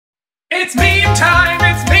It's meme time,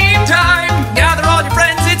 it's meme time. Gather all your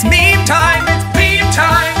friends, it's meme time. It's meme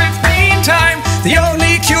time, it's meme time. The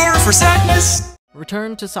only cure for sadness.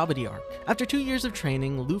 Return to Sabaody Arc. After 2 years of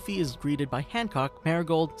training, Luffy is greeted by Hancock,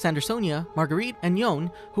 Marigold, Sandersonia, Marguerite, and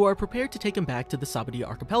Yon, who are prepared to take him back to the Sabaody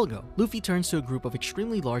Archipelago. Luffy turns to a group of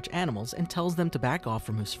extremely large animals and tells them to back off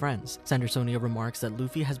from his friends. Sandersonia remarks that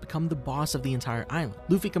Luffy has become the boss of the entire island.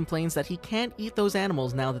 Luffy complains that he can't eat those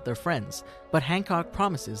animals now that they're friends, but Hancock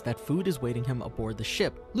promises that food is waiting him aboard the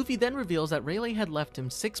ship. Luffy then reveals that Rayleigh had left him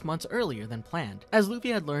 6 months earlier than planned, as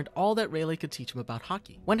Luffy had learned all that Rayleigh could teach him about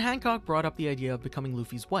hockey. When Hancock brought up the idea of becoming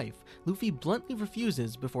Luffy's wife, Luffy bluntly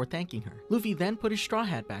refuses before thanking her. Luffy then put his straw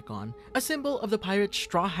hat back on, a symbol of the pirate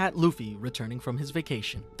Straw Hat Luffy returning from his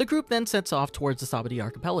vacation. The group then sets off towards the Sabaody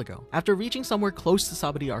Archipelago. After reaching somewhere close to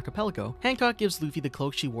Sabaody Archipelago, Hancock gives Luffy the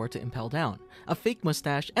cloak she wore to impel down, a fake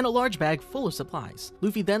mustache, and a large bag full of supplies.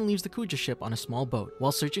 Luffy then leaves the Kuja ship on a small boat.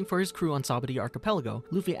 While searching for his crew on Sabaody Archipelago,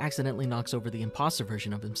 Luffy accidentally knocks over the imposter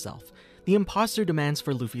version of himself. The imposter demands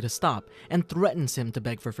for Luffy to stop and threatens him to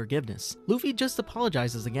beg for forgiveness. Luffy just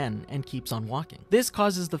apologizes again and keeps on walking. This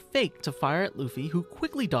causes the fake to fire at Luffy, who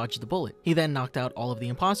quickly dodged the bullet. He then knocked out all of the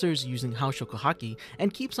imposters using Haoshoku Haki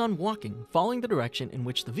and keeps on walking, following the direction in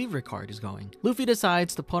which the Vivre card is going. Luffy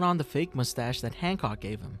decides to put on the fake mustache that Hancock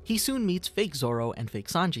gave him. He soon meets fake Zoro and fake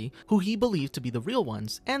Sanji, who he believed to be the real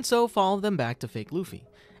ones, and so follow them back to fake Luffy.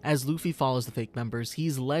 As Luffy follows the fake members,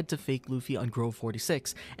 he's led to fake Luffy on Grove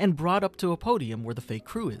 46 and brought up to a podium where the fake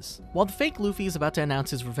crew is. While the fake Luffy is about to announce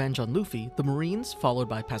his revenge on Luffy, the Marines, followed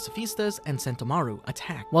by Pacifistas and Sentomaru,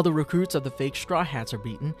 attack. While the recruits of the fake Straw Hats are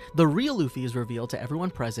beaten, the real Luffy is revealed to everyone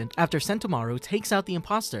present after Sentomaru takes out the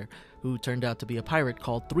imposter, who turned out to be a pirate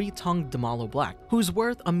called Three-Tongued Damalo Black, who's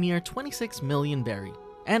worth a mere 26 million berry,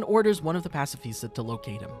 and orders one of the Pacifistas to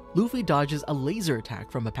locate him. Luffy dodges a laser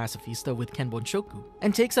attack from a Pacifista with Kenbon Shoku,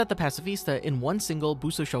 and takes out the Pacifista in one single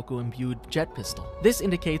Busoshoku imbued jet pistol. This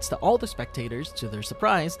indicates to all the spectators, to their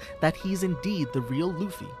surprise, that he's indeed the real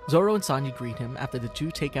Luffy. Zoro and Sanji greet him after the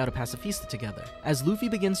two take out a Pacifista together. As Luffy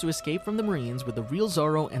begins to escape from the Marines with the real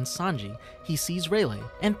Zoro and Sanji, he sees Rayleigh,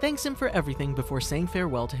 and thanks him for everything before saying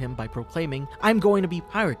farewell to him by proclaiming, "I'm going to be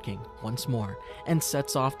Pirate King," once more, and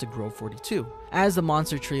sets off to Grove 42. As the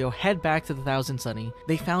monster trio head back to the Thousand Sunny,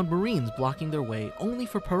 they found Marines blocking their way, only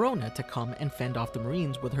for Perona to come and fend off the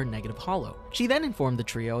Marines with her negative hollow. She then informed the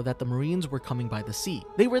trio that the Marines were coming by the sea.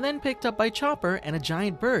 They were then picked up by Chopper and a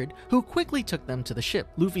giant bird, who quickly took them to the ship.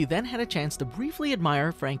 Luffy then had a chance to briefly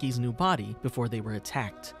admire Frankie's new body before they were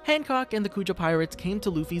attacked. Hancock and the Kuja pirates came to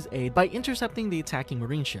Luffy's aid by intercepting the attacking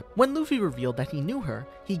Marine ship. When Luffy revealed that he knew her,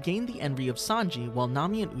 he gained the envy of Sanji, while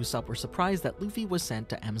Nami and Usopp were surprised that Luffy was sent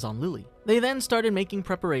to Amazon Lily. They then started making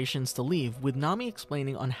preparations to leave, with Nami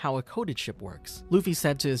explaining on how a coded ship works. Luffy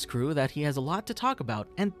said to his crew that he has a lot to talk about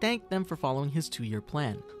and thanked them for following his 2-year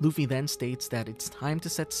plan. Luffy then states that it's time to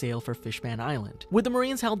set sail for Fishman Island. With the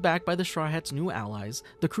Marines held back by the Straw Hats' new allies,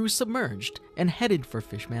 the crew submerged and headed for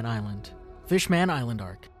Fishman Island. Fishman Island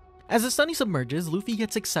Arc. As the Sunny submerges, Luffy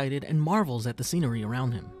gets excited and marvels at the scenery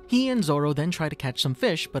around him. He and Zoro then try to catch some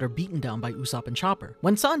fish, but are beaten down by Usopp and Chopper.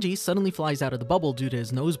 When Sanji suddenly flies out of the bubble due to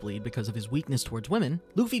his nosebleed because of his weakness towards women,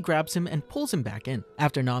 Luffy grabs him and pulls him back in.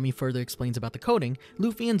 After Nami further explains about the coding,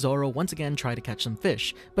 Luffy and Zoro once again try to catch some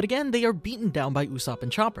fish, but again they are beaten down by Usopp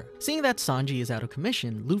and Chopper. Seeing that Sanji is out of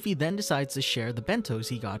commission, Luffy then decides to share the bentos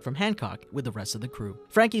he got from Hancock with the rest of the crew.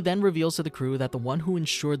 Frankie then reveals to the crew that the one who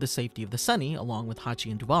ensured the safety of the Sunny, along with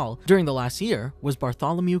Hachi and Duval, during the last year was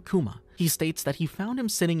Bartholomew Kuma. He states that he found him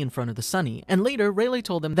sitting in front of the Sunny, and later Rayleigh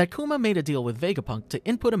told him that Kuma made a deal with Vegapunk to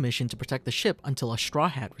input a mission to protect the ship until a Straw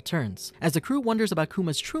Hat returns. As the crew wonders about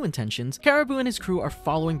Kuma's true intentions, Caribou and his crew are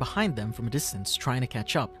following behind them from a distance, trying to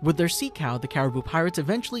catch up. With their sea cow, the Caribou pirates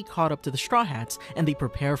eventually caught up to the Straw Hats, and they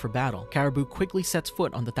prepare for battle. Caribou quickly sets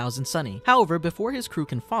foot on the Thousand Sunny. However, before his crew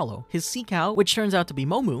can follow, his sea cow, which turns out to be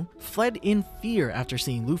Momu, fled in fear after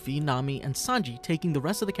seeing Luffy, Nami, and Sanji taking the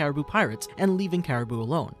rest of the Caribou pirates and leaving Caribou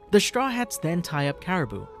alone. The Straw Hats then tie up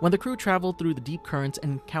Caribou. When the crew travel through the deep currents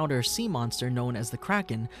and encounter a sea monster known as the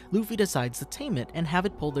Kraken, Luffy decides to tame it and have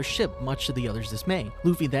it pull their ship, much to the others' dismay.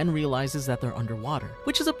 Luffy then realizes that they're underwater,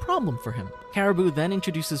 which is a problem for him. Caribou then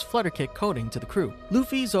introduces Flutter Kick coding to the crew.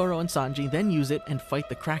 Luffy, Zoro, and Sanji then use it and fight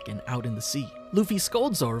the Kraken out in the sea. Luffy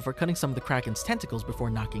scolds Zoro for cutting some of the Kraken's tentacles before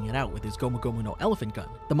knocking it out with his Gomu Gomu no elephant gun.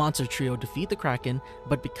 The monster trio defeat the Kraken,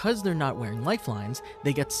 but because they're not wearing lifelines,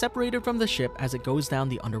 they get separated from the ship as it goes down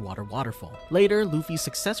the underwater waterfall. Later, Luffy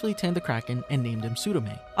successfully tamed the Kraken and named him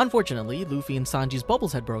Tsurume. Unfortunately, Luffy and Sanji's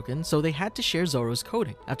bubbles had broken, so they had to share Zoro's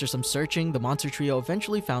coating. After some searching, the monster trio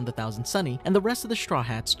eventually found the Thousand Sunny and the rest of the Straw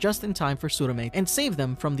Hats just in time for Tsurume and saved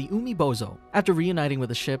them from the Umibozo. After reuniting with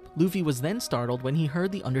the ship, Luffy was then startled when he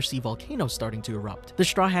heard the undersea volcano starting to erupt. The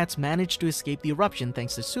Straw Hats managed to escape the eruption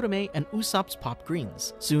thanks to Tsurume and Usopp's pop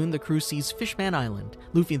greens. Soon, the crew sees Fishman Island.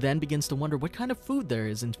 Luffy then begins to wonder what kind of food there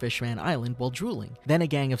is in Fishman Island while drooling. Then a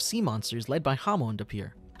gang of sea monsters led by Hammond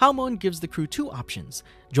appear. Hammond gives the crew two options: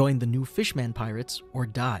 join the new Fishman pirates or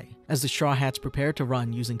die. As the Straw Hats prepare to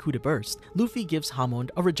run using coup de burst, Luffy gives Hammond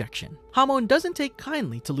a rejection. Hammond doesn't take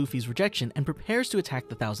kindly to Luffy's rejection and prepares to attack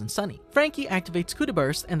the Thousand Sunny. Frankie activates coup de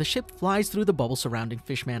burst and the ship flies through the bubble surrounding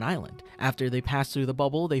Fishman Island. After they pass through the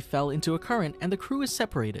bubble, they fell into a current and the crew is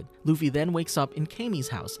separated. Luffy then wakes up in Kami's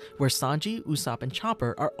house, where Sanji, Usopp, and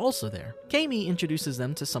Chopper are also there. Kami introduces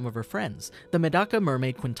them to some of her friends, the Medaka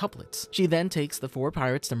mermaid quintuplets. She then takes the four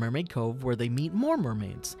pirates to Mermaid Cove, where they meet more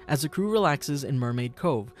mermaids. As the crew relaxes in Mermaid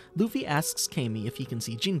Cove, Luffy asks Kami if he can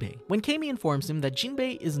see Jinbei. When Kami informs him that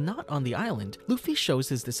Jinbei is not on the island, Luffy shows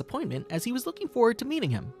his disappointment as he was looking forward to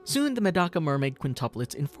meeting him. Soon, the Medaka mermaid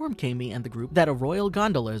quintuplets inform Kami and the group that a royal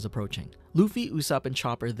gondola is approaching. Luffy, Usopp, and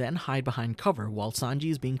Chopper then hide behind cover while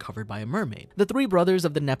Sanji is being covered by a mermaid. The three brothers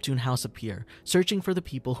of the Neptune House appear, searching for the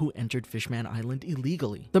people who entered Fishman Island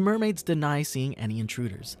illegally. The mermaids deny seeing any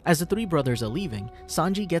intruders. As the three brothers are leaving,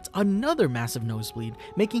 Sanji gets another massive nosebleed,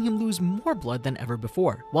 making him lose more blood than ever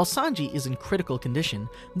before. While Sanji is in critical condition,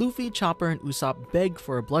 Luffy, Chopper, and Usopp beg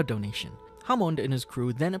for a blood donation. Hammond and his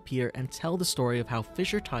crew then appear and tell the story of how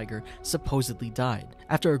Fisher Tiger supposedly died.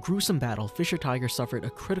 After a gruesome battle, Fisher Tiger suffered a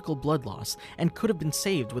critical blood loss and could have been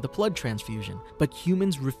saved with a blood transfusion, but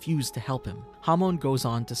humans refused to help him. Hammond goes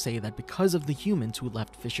on to say that because of the humans who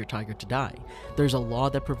left Fisher Tiger to die, there's a law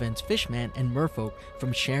that prevents Fishman and merfolk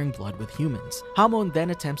from sharing blood with humans. Hammond then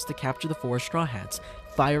attempts to capture the four Straw Hats,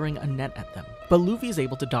 firing a net at them. But Luffy is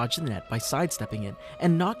able to dodge the net by sidestepping it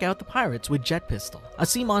and knock out the pirates with Jet Pistol. A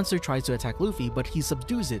sea monster tries to attack Luffy, but he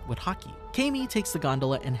subdues it with Haki. Kami takes the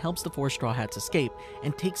gondola and helps the four Straw Hats escape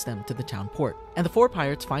and takes them to the town port. And the four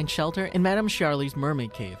pirates find shelter in Madame Charlie's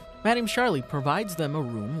mermaid cave. Madame Charlie provides them a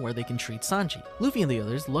room where they can treat Sanji. Luffy and the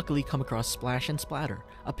others luckily come across Splash and Splatter,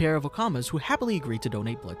 a pair of Okamas who happily agree to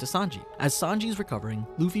donate blood to Sanji. As Sanji's recovering,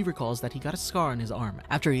 Luffy recalls that he got a scar on his arm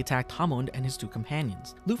after he attacked Hammond and his two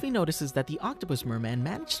companions. Luffy notices that the octopus merman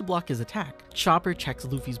managed to block his attack. Chopper checks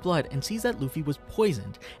Luffy's blood and sees that Luffy was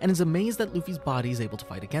poisoned and is amazed that Luffy's body is able to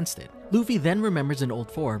fight against it. Luffy then remembers an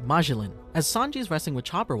old foe, Magellan. As Sanji is resting with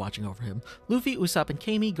Chopper watching over him, Luffy, Usopp, and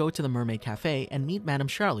Kami go to the Mermaid Cafe and meet Madame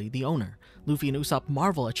Charlie, the owner. Luffy and Usopp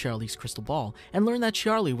marvel at Charlie's crystal ball and learn that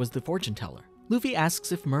Charlie was the fortune teller. Luffy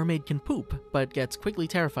asks if mermaid can poop, but gets quickly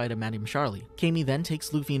terrified of Madame Charlie. Kami then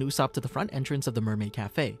takes Luffy and Usopp to the front entrance of the Mermaid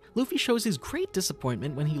Cafe. Luffy shows his great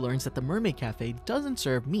disappointment when he learns that the Mermaid Cafe doesn't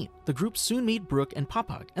serve meat. The group soon meet Brook and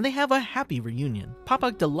Popog, and they have a happy reunion.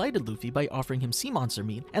 Popog delighted Luffy by offering him sea monster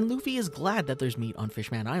meat, and Luffy is glad that there's meat on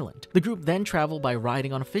Fishman Island. The group then travel by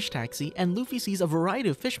riding on a fish taxi, and Luffy sees a variety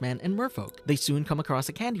of fishmen and merfolk. They soon come across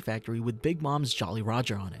a candy factory with Big Mom's Jolly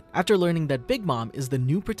Roger on it. After learning that Big Mom is the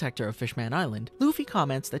new protector of Fishman Island, Luffy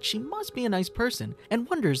comments that she must be a nice person and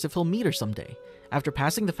wonders if he'll meet her someday. After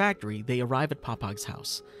passing the factory, they arrive at Popog's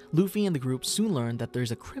house. Luffy and the group soon learn that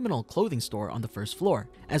there's a criminal clothing store on the first floor.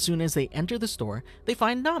 As soon as they enter the store, they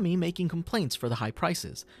find Nami making complaints for the high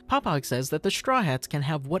prices. Popog says that the Straw Hats can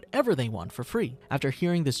have whatever they want for free. After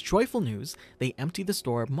hearing this joyful news, they empty the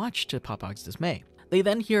store much to Popog's dismay. They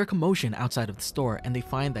then hear a commotion outside of the store and they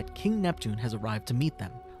find that King Neptune has arrived to meet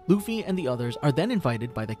them. Luffy and the others are then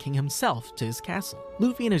invited by the king himself to his castle.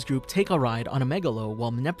 Luffy and his group take a ride on a megalo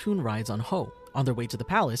while Neptune rides on Ho. On their way to the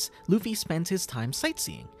palace, Luffy spends his time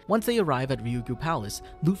sightseeing. Once they arrive at Ryugu Palace,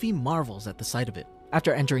 Luffy marvels at the sight of it.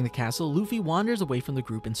 After entering the castle, Luffy wanders away from the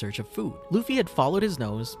group in search of food. Luffy had followed his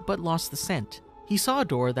nose, but lost the scent. He saw a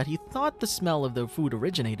door that he thought the smell of the food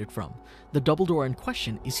originated from. The double door in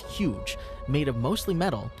question is huge, made of mostly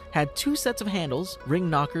metal, had 2 sets of handles, ring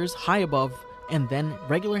knockers high above, and then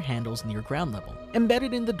regular handles near ground level.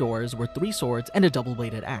 Embedded in the doors were 3 swords and a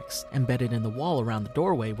double-bladed axe. Embedded in the wall around the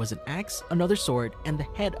doorway was an axe, another sword, and the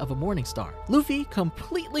head of a morning star. Luffy,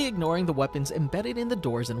 completely ignoring the weapons embedded in the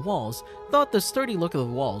doors and walls, thought the sturdy look of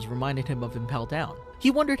the walls reminded him of Impel Down.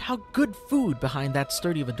 He wondered how good food behind that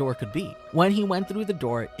sturdy of a door could be. When he went through the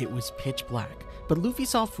door, it was pitch black. but Luffy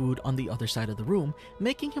saw food on the other side of the room,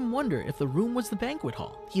 making him wonder if the room was the banquet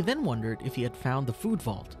hall. He then wondered if he had found the food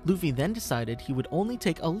vault. Luffy then decided he would only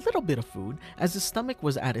take a little bit of food as his stomach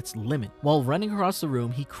was at its limit. While running across the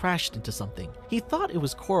room, he crashed into something. He thought it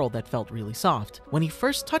was coral that felt really soft. When he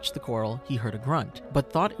first touched the coral, he heard a grunt,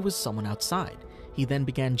 but thought it was someone outside. He then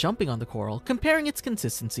began jumping on the coral, comparing its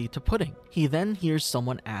consistency to pudding. He then hears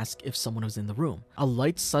someone ask if someone was in the room. A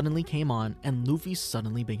light suddenly came on and Luffy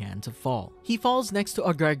suddenly began to fall. He falls next to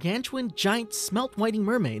a gargantuan giant smelt-whiting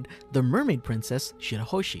mermaid, the mermaid princess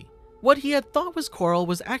Shirahoshi. What he had thought was coral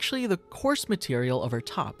was actually the coarse material of her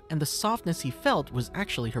top, and the softness he felt was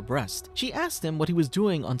actually her breast. She asked him what he was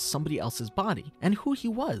doing on somebody else's body, and who he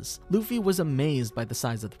was. Luffy was amazed by the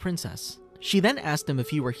size of the princess. She then asked him if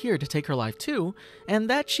he were here to take her life too, and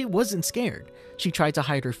that she wasn't scared. She tried to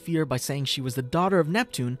hide her fear by saying she was the daughter of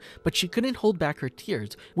Neptune, but she couldn't hold back her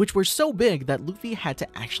tears, which were so big that Luffy had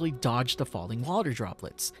to actually dodge the falling water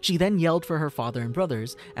droplets. She then yelled for her father and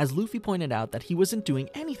brothers, as Luffy pointed out that he wasn't doing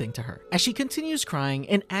anything to her. As she continues crying,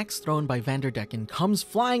 an axe thrown by Vanderdecken comes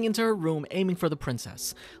flying into her room aiming for the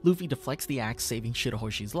princess. Luffy deflects the axe, saving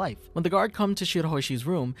Shirahoshi's life. When the guard come to Shirahoshi's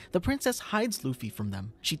room, the princess hides Luffy from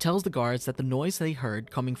them. She tells the guards that the noise they heard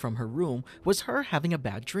coming from her room was her having a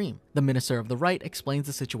bad dream. The Minister of the Right explains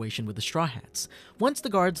the situation with the Straw Hats. Once the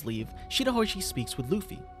guards leave, Shirahoshi speaks with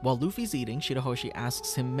Luffy. While Luffy's eating, Shirahoshi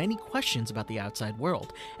asks him many questions about the outside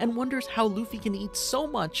world and wonders how Luffy can eat so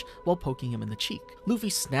much while poking him in the cheek. Luffy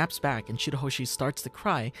snaps back and Shirahoshi starts to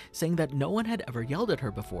cry, saying that no one had ever yelled at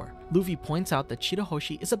her before. Luffy points out that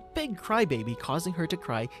Shirahoshi is a big crybaby, causing her to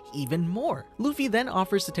cry even more. Luffy then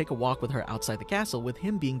offers to take a walk with her outside the castle, with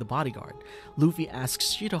him being the bodyguard. Luffy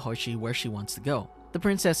asks Shirahoshi where she wants to go. The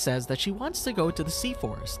princess says that she wants to go to the sea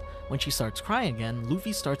forest. When she starts crying again,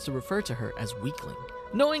 Luffy starts to refer to her as weakling.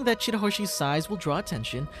 Knowing that Shirahoshi's size will draw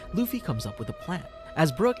attention, Luffy comes up with a plan.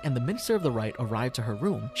 As Brook and the Minister of the Right arrive to her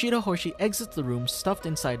room, Shirahoshi exits the room stuffed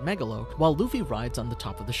inside Megalo, while Luffy rides on the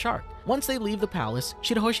top of the shark. Once they leave the palace,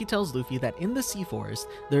 Shirahoshi tells Luffy that in the sea forest,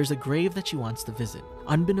 there is a grave that she wants to visit.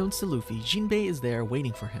 Unbeknownst to Luffy, Jinbei is there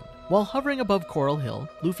waiting for him. While hovering above Coral Hill,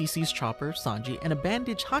 Luffy sees Chopper, Sanji, and a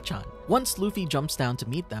bandaged Hachan. Once Luffy jumps down to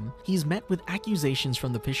meet them, he's met with accusations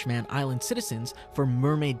from the Fishman Island citizens for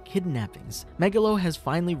mermaid kidnappings. Megalo has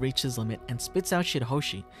finally reached his limit and spits out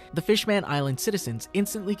Shirahoshi. The Fishman Island citizens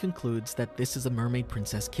instantly concludes that this is a mermaid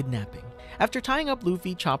princess kidnapping. After tying up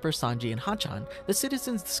Luffy, Chopper, Sanji, and Hachan, the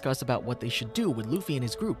citizens discuss about what they should do with Luffy and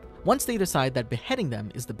his group. Once they decide that beheading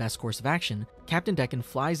them is the best course of action, Captain Decken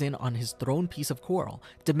flies in on his thrown piece of coral,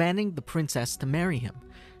 demanding the princess to marry him.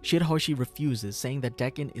 Shirahoshi refuses, saying that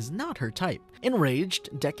Decken is not her type.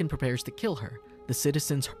 Enraged, Decken prepares to kill her. The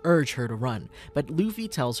citizens urge her to run, but Luffy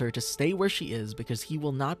tells her to stay where she is because he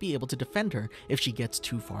will not be able to defend her if she gets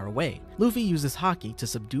too far away. Luffy uses Haki to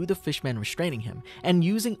subdue the fishman restraining him, and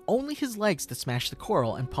using only his legs to smash the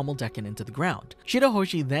coral and pummel Decken into the ground.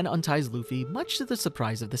 Shirahoshi then unties Luffy, much to the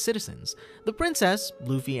surprise of the citizens. The princess,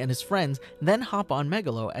 Luffy, and his friends then hop on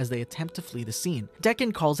Megalo as they attempt to flee the scene.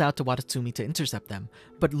 Decken calls out to Watatsumi to intercept them,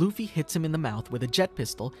 but Luffy hits him in the mouth with a jet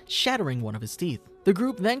pistol, shattering one of his teeth. The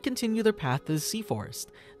group then continue their path to the sea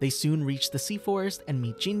forest. They soon reach the sea forest and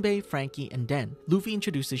meet Jinbei, Franky, and Den. Luffy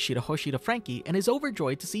introduces Shirahoshi to Franky and is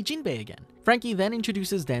overjoyed to see Jinbei again. Franky then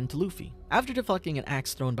introduces Den to Luffy. After deflecting an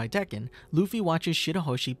axe thrown by Decken, Luffy watches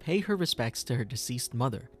Shirahoshi pay her respects to her deceased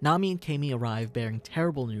mother. Nami and Kami arrive bearing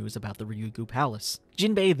terrible news about the Ryugu Palace.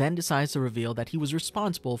 Jinbei then decides to reveal that he was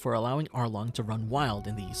responsible for allowing Arlong to run wild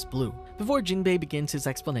in the East Blue. Before Jinbei begins his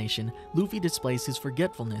explanation, Luffy displays his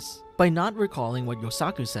forgetfulness by not recalling what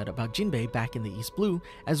Yosaku said about Jinbei back in the East Blue,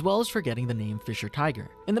 as well as forgetting the name Fisher Tiger.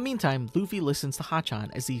 In the meantime, Luffy listens to Hachan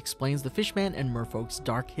as he explains the Fishman and Merfolk's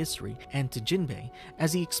dark history, and to Jinbei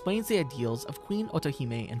as he explains the ideals of Queen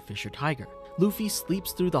Otohime and Fisher Tiger. Luffy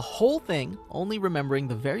sleeps through the whole thing, only remembering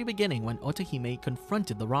the very beginning when Otohime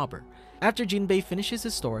confronted the robber. After Jinbei finishes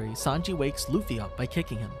his story, Sanji wakes Luffy up by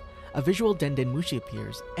kicking him. A visual Dendenmushi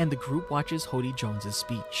appears, and the group watches Hody Jones'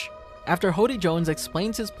 speech. After Hody Jones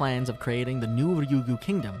explains his plans of creating the new Ryugu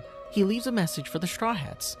Kingdom, he leaves a message for the Straw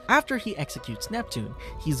Hats. After he executes Neptune,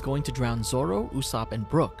 he's going to drown Zoro, Usopp, and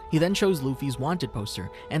Brook. He then shows Luffy's wanted poster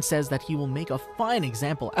and says that he will make a fine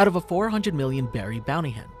example out of a 400 million berry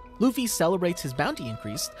bounty hen. Luffy celebrates his bounty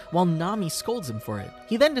increase, while Nami scolds him for it.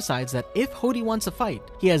 He then decides that if Hody wants a fight,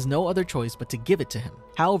 he has no other choice but to give it to him.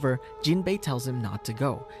 However, Jinbei tells him not to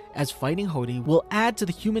go, as fighting Hody will add to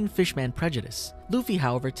the human fishman prejudice. Luffy,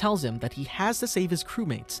 however, tells him that he has to save his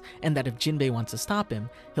crewmates, and that if Jinbei wants to stop him,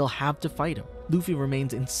 he'll have to fight him. Luffy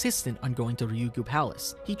remains insistent on going to Ryukyu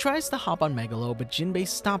Palace. He tries to hop on Megalo, but Jinbei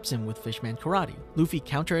stops him with Fishman Karate. Luffy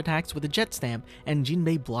counterattacks with a jet stamp, and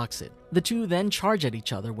Jinbei blocks it. The two then charge at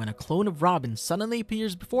each other when a clone of Robin suddenly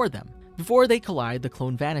appears before them. Before they collide, the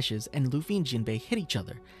clone vanishes, and Luffy and Jinbei hit each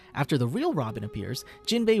other. After the real Robin appears,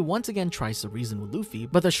 Jinbei once again tries to reason with Luffy,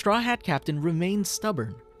 but the Straw Hat Captain remains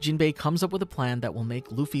stubborn. Jinbei comes up with a plan that will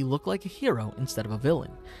make Luffy look like a hero instead of a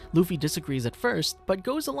villain. Luffy disagrees at first, but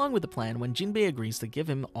goes along with the plan when Jinbei agrees to give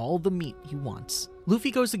him all the meat he wants. Luffy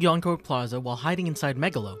goes to Yonko Plaza while hiding inside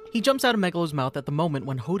Megalo. He jumps out of Megalo's mouth at the moment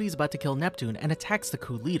when Hody's about to kill Neptune and attacks the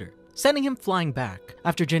crew leader, sending him flying back.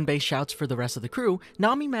 After Jinbei shouts for the rest of the crew,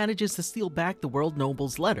 Nami manages to steal back the World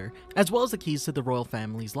Noble's letter, as well as the keys to the royal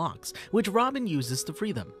family's locks, which Robin uses to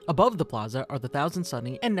free them. Above the plaza are the Thousand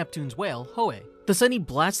Sunny and Neptune's whale, Hoe. The Sunny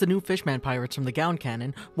blasts the new Fishman pirates from the Gown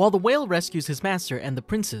Cannon, while the whale rescues his master and the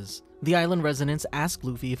princes. The island residents ask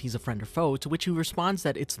Luffy if he's a friend or foe, to which he responds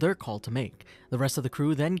that it's their call to make. The rest of the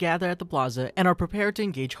crew then gather at the plaza and are prepared to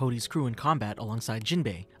engage Hody's crew in combat alongside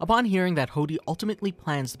Jinbei. Upon hearing that Hody ultimately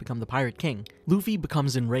plans to become the Pirate King, Luffy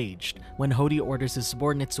becomes enraged. When Hody orders his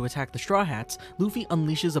subordinates to attack the Straw Hats, Luffy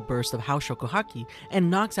unleashes a burst of House Shokuhaki and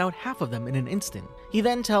knocks out half of them in an instant. He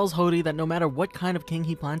then tells Hody that no matter what kind of king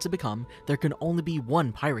he plans to become, there can only be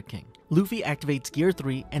one Pirate King. Luffy activates Gear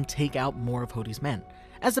 3 and take out more of Hody's men.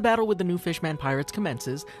 As the battle with the new Fishman pirates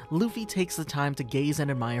commences, Luffy takes the time to gaze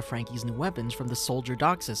and admire Franky's new weapons from the Soldier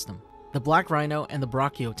Dog system, the Black Rhino and the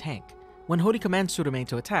Brachio tank. When Hody commands Tsurume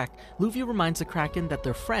to attack, Luffy reminds the Kraken that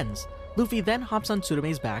they're friends. Luffy then hops on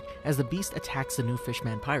Tsurume's back as the beast attacks the new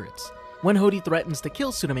Fishman pirates. When Hody threatens to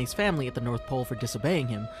kill Tsurume's family at the North Pole for disobeying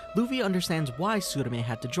him, Luffy understands why Tsurume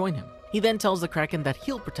had to join him. He then tells the Kraken that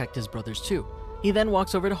he'll protect his brothers too. He then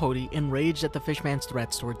walks over to Hody, enraged at the Fishman's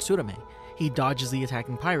threats towards Tsurume. He dodges the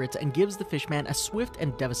attacking pirates and gives the Fishman a swift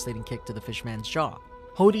and devastating kick to the Fishman's jaw.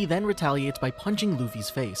 Hody then retaliates by punching Luffy's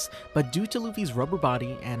face, but due to Luffy's rubber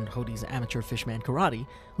body and Hody's amateur Fishman karate,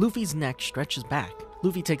 Luffy's neck stretches back.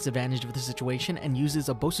 Luffy takes advantage of the situation and uses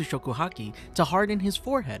a Bosushoku Haki to harden his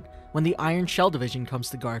forehead. When the Iron Shell Division comes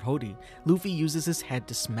to guard Hody, Luffy uses his head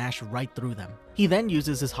to smash right through them. He then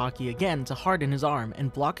uses his Haki again to harden his arm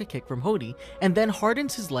and block a kick from Hody, and then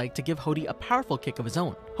hardens his leg to give Hody a powerful kick of his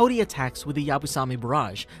own. Hody attacks with the Yabusame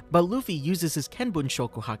Barrage, but Luffy uses his Kenbun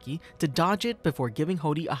Shoku Haki to dodge it before giving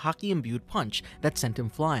Hody a Haki-imbued punch that sent him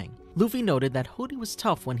flying. Luffy noted that Hody was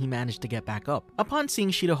tough when he managed to get back up. Upon seeing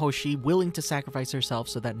Shirahoshi willing to sacrifice herself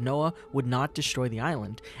so that Noah would not destroy the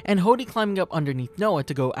island, and Hody climbing up underneath Noah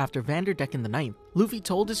to go after Vanderdecken the Ninth, Luffy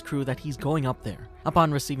told his crew that he's going up there.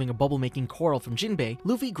 Upon receiving a bubble-making coral from Jinbei,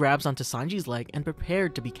 Luffy grabs onto Sanji's leg and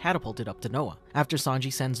prepared to be catapulted up to Noah. After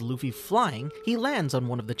Sanji sends Luffy flying, he lands on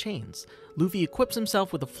one of the chains. Luffy equips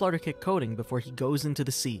himself with a flutter kick coating before he goes into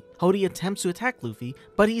the sea. Hody attempts to attack Luffy,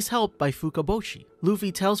 but he's helped by Fukaboshi.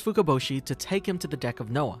 Luffy tells Fukaboshi to take him to the deck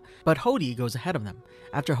of Noah, but Hody goes ahead of them.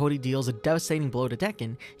 After Hody deals a devastating blow to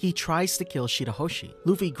Decken, he tries to kill Shirahoshi.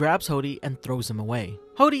 Luffy grabs Hody and throws him away.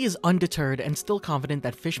 Hody is undeterred and still confident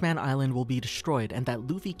that Fishman Island will be destroyed and that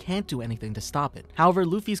Luffy can't do anything to stop it. However,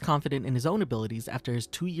 Luffy's confident in his own abilities after his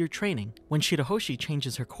 2-year training. When Shirahoshi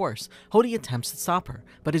changes her course, Hody attempts to stop her,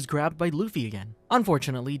 but is grabbed by Luffy again.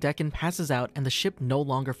 Unfortunately, Decken passes out and the ship no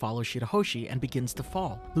longer follows Shirahoshi and begins to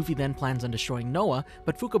fall. Luffy then plans on destroying Noah,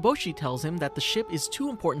 but Fukaboshi tells him that the ship is too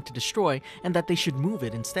important to destroy and that they should move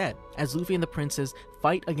it instead. As Luffy and the princes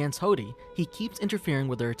fight against Hody, he keeps interfering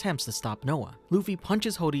with their attempts to stop Noah. Luffy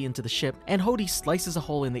punches Hody into the ship, and Hody slices a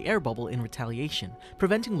hole in the air bubble in retaliation,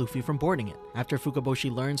 preventing Luffy from boarding it. After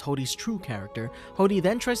Fukaboshi learns Hody's true character, Hody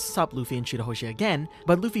then tries to stop Luffy and Shirahoshi again,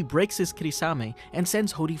 but Luffy breaks his Kirisame and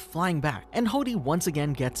sends Hody flying back, and Hody once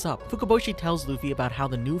again gets up. Fukaboshi tells Luffy about how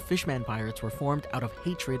the new Fishman pirates were formed out of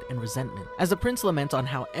hatred and resentment. As the prince laments on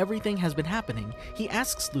how everything has been happening, he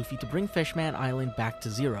asks Luffy to bring Fishman Island back to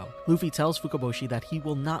zero. Luffy tells Fukaboshi that he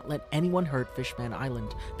will not let anyone hurt Fishman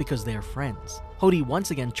Island because they are friends. Hody once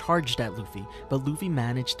again charged at Luffy, but Luffy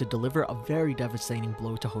managed to deliver a very devastating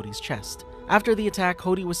blow to Hody's chest. After the attack,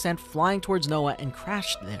 Hody was sent flying towards Noah and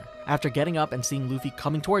crashed there. After getting up and seeing Luffy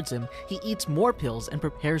coming towards him, he eats more pills and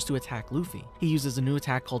prepares to attack Luffy. He uses a new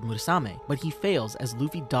attack called Murasame, but he fails as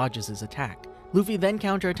Luffy dodges his attack. Luffy then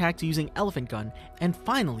counterattacks using Elephant Gun and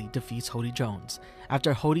finally defeats Hody Jones.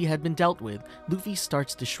 After Hody had been dealt with, Luffy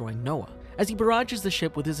starts destroying Noah. As he barrages the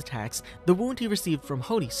ship with his attacks, the wound he received from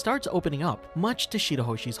Hody starts opening up, much to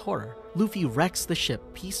Shirahoshi's horror. Luffy wrecks the ship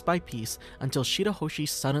piece by piece until Shirahoshi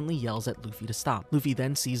suddenly yells at Luffy to stop. Luffy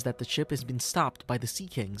then sees that the ship has been stopped by the Sea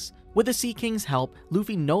Kings. With the Sea King's help,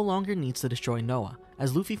 Luffy no longer needs to destroy Noah.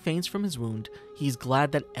 As Luffy faints from his wound, he's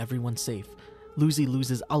glad that everyone's safe. Luffy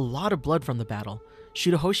loses a lot of blood from the battle.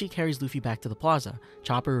 Shirahoshi carries Luffy back to the plaza.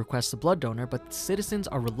 Chopper requests a blood donor, but the citizens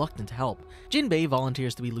are reluctant to help. Jinbei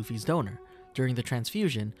volunteers to be Luffy's donor. During the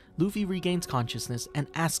transfusion, Luffy regains consciousness and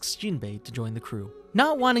asks Jinbei to join the crew.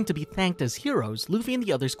 Not wanting to be thanked as heroes, Luffy and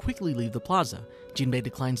the others quickly leave the plaza. Jinbei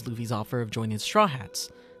declines Luffy's offer of joining the Straw Hats.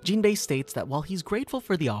 Jinbei states that while he's grateful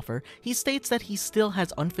for the offer, he states that he still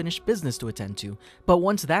has unfinished business to attend to, but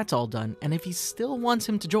once that's all done, and if he still wants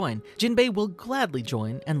him to join, Jinbei will gladly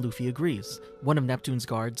join, and Luffy agrees. One of Neptune's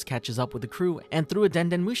guards catches up with the crew, and through a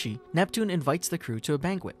Dendenmushi, Neptune invites the crew to a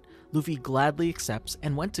banquet. Luffy gladly accepts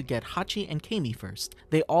and went to get Hachi and Kami first.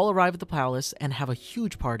 They all arrive at the palace and have a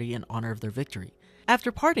huge party in honor of their victory. After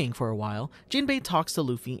partying for a while, Jinbei talks to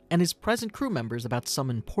Luffy and his present crew members about some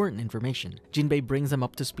important information. Jinbei brings them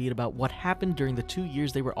up to speed about what happened during the 2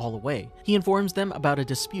 years they were all away. He informs them about a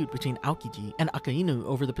dispute between Aokiji and Akainu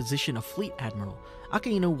over the position of Fleet Admiral.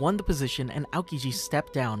 Akainu won the position and Aokiji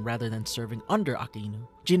stepped down rather than serving under Akainu.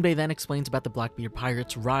 Jinbei then explains about the Blackbeard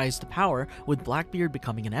pirates' rise to power, with Blackbeard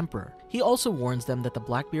becoming an emperor. He also warns them that the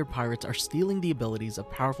Blackbeard pirates are stealing the abilities of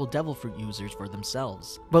powerful devil fruit users for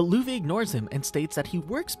themselves. But Luffy ignores him and states that he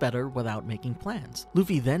works better without making plans.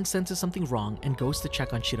 Luffy then senses something wrong and goes to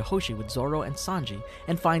check on Shirahoshi with Zoro and Sanji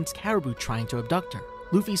and finds Caribou trying to abduct her.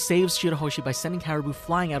 Luffy saves Shirahoshi by sending Caribou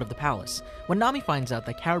flying out of the palace. When Nami finds out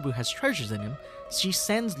that Caribou has treasures in him, she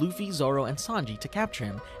sends Luffy, Zoro, and Sanji to capture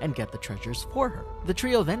him and get the treasures for her. The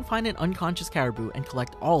trio then find an unconscious Caribou and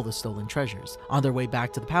collect all the stolen treasures. On their way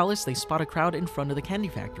back to the palace, they spot a crowd in front of the candy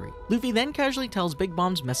factory. Luffy then casually tells Big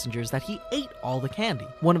Mom's messengers that he ate all the candy.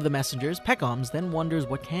 One of the messengers, Peckhams, then wonders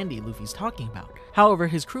what candy Luffy's talking about. However,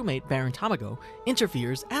 his crewmate, Baron Tamago,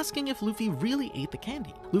 interferes, asking if Luffy really ate the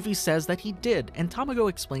candy. Luffy says that he did, and Tamago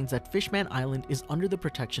explains that Fishman Island is under the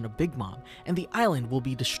protection of Big Mom, and the island will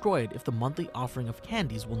be destroyed if the monthly offering of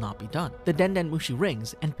candies will not be done. The Dendenmushi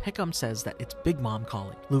rings, and Peckham says that it's Big Mom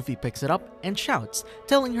calling. Luffy picks it up and shouts,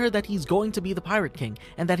 telling her that he's going to be the Pirate King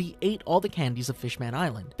and that he ate all the candies of Fishman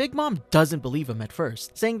Island. Big Mom doesn't believe him at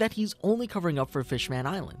first, saying that he's only covering up for Fishman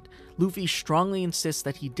Island. Luffy strongly insists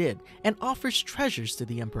that he did, and offers treasures to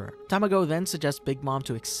the Emperor. Tamago then suggests Big Mom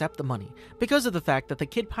to accept the money. Because of the fact that the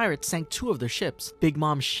Kid Pirates sank 2 of their ships, Big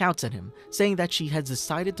Mom shouts at him, saying that she has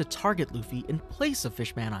decided to target Luffy in place of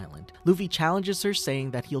Fishman Island. Luffy challenges her,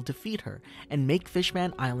 saying that he'll defeat her and make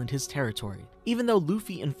Fishman Island his territory. Even though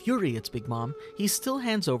Luffy infuriates Big Mom, he still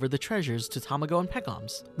hands over the treasures to Tamago and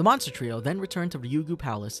Peckhams. The monster trio then return to Ryugu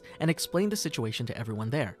Palace and explain the situation to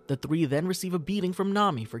everyone there. The 3 then receive a beating from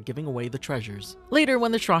Nami for giving away the treasures. Later,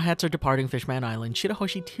 when the Straw Hats are departing Fishman Island,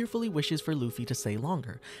 Shirahoshi tearfully wishes for Luffy to stay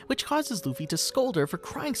longer, which causes Luffy to scold her for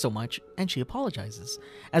crying so much, and she apologizes.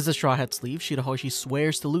 As the Straw Hats leave, Shirahoshi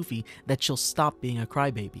swears to Luffy that she'll stop being a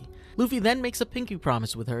crybaby. Luffy then makes a pinky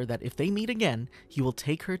promise with her that if they meet again, he will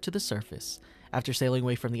take her to the surface. After sailing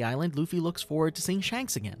away from the island, Luffy looks forward to seeing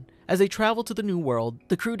Shanks again. As they travel to the New World,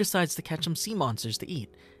 the crew decides to catch some sea monsters to eat.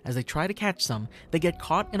 As they try to catch some, they get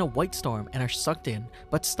caught in a white storm and are sucked in,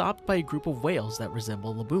 but stopped by a group of whales that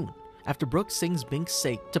resemble Laboon. After Brook sings Bink's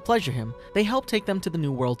sake to pleasure him, they help take them to the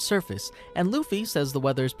New World surface, and Luffy says the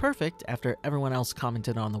weather is perfect after everyone else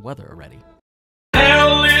commented on the weather already.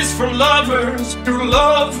 L is for lovers who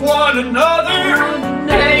love one another.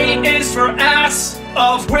 A is for ass,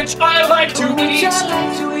 of which I like to eat.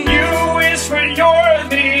 U is for you're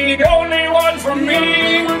the only one for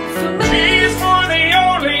me.